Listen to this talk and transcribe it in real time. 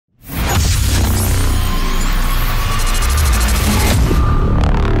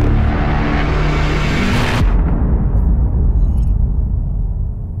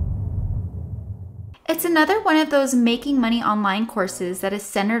another one of those making money online courses that is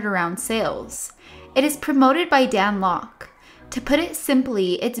centered around sales. It is promoted by Dan Lok. To put it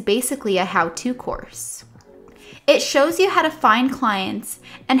simply, it's basically a how-to course. It shows you how to find clients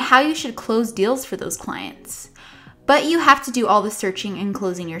and how you should close deals for those clients. But you have to do all the searching and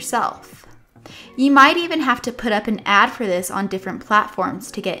closing yourself. You might even have to put up an ad for this on different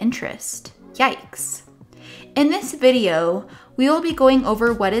platforms to get interest. Yikes. In this video, we will be going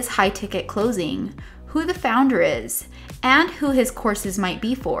over what is high-ticket closing, who the founder is, and who his courses might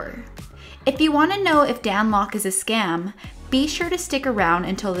be for. If you want to know if Dan Lok is a scam, be sure to stick around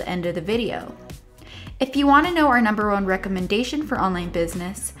until the end of the video. If you want to know our #1 recommendation for online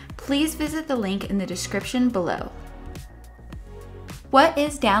business, please visit the link in the description below. What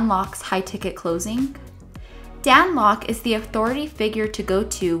is Dan Lok's high-ticket closing? Dan Lok is the authority figure to go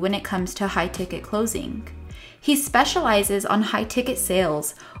to when it comes to high-ticket closing. He specializes on high-ticket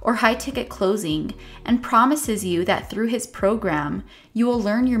sales or high-ticket closing and promises you that through his program, you will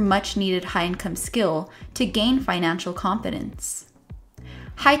learn your much-needed high-income skill to gain financial confidence.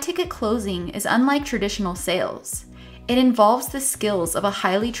 High-ticket closing is unlike traditional sales. It involves the skills of a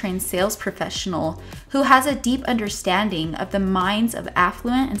highly trained sales professional who has a deep understanding of the minds of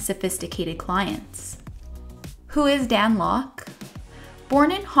affluent and sophisticated clients. Who is Dan Lok?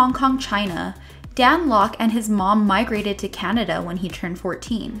 Born in Hong Kong, China, Dan Lok and his mom migrated to Canada when he turned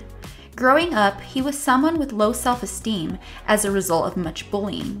 14. Growing up, he was someone with low self-esteem as a result of much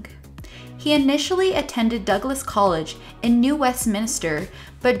bullying. He initially attended Douglas College in New Westminster,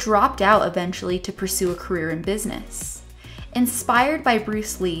 but dropped out eventually to pursue a career in business. Inspired by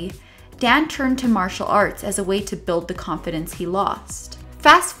Bruce Lee, Dan turned to martial arts as a way to build the confidence he lost.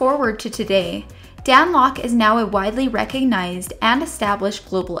 Fast forward to today, Dan Lok is now a widely recognized and established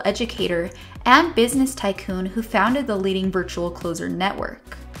global educator and business tycoon who founded the leading virtual closer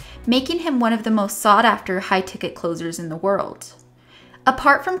network, making him one of the most sought-after high-ticket closers in the world.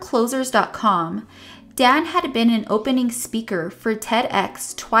 Apart from Closers.com, Dan had been an opening speaker for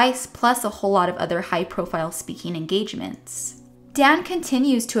TEDx twice, plus a whole lot of other high-profile speaking engagements. Dan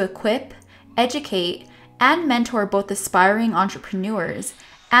continues to equip, educate, and mentor both aspiring entrepreneurs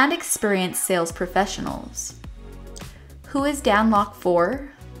and experienced sales professionals. Who is Dan Lok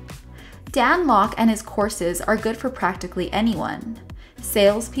for? Dan Lok and his courses are good for practically anyone: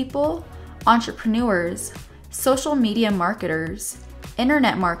 salespeople, entrepreneurs, social media marketers,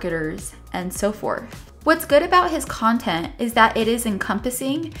 internet marketers, and so forth. What's good about his content is that it is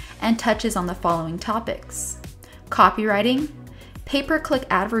encompassing and touches on the following topics: copywriting, pay-per-click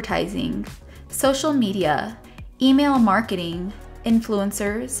advertising, social media, email marketing,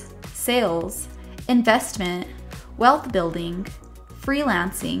 influencers, sales, investment, wealth building,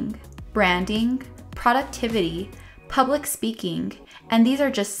 freelancing, branding, productivity, public speaking, and these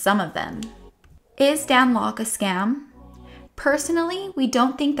are just some of them. Is Dan Lok a scam? Personally, we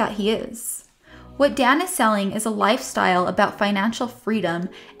don't think that he is. What Dan is selling is a lifestyle about financial freedom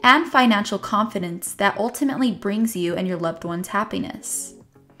and financial confidence that ultimately brings you and your loved ones happiness.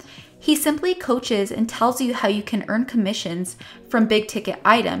 He simply coaches and tells you how you can earn commissions from big ticket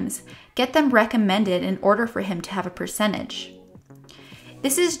items, get them recommended in order for him to have a percentage.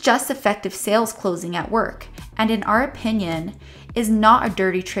 This is just effective sales closing at work, and in our opinion, is not a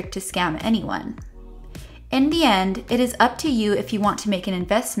dirty trick to scam anyone. In the end, it is up to you if you want to make an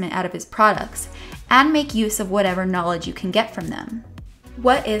investment out of his products and make use of whatever knowledge you can get from them.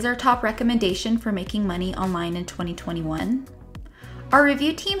 What is our top recommendation for making money online in 2021? Our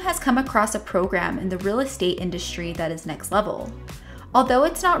review team has come across a program in the real estate industry that is next level. Although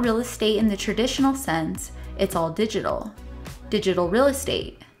it's not real estate in the traditional sense, it's all digital. Digital real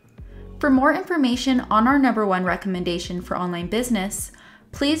estate. For more information on our #1 recommendation for online business,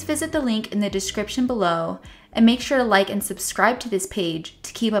 please visit the link in the description below and make sure to like and subscribe to this page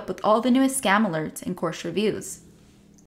to keep up with all the newest scam alerts and course reviews.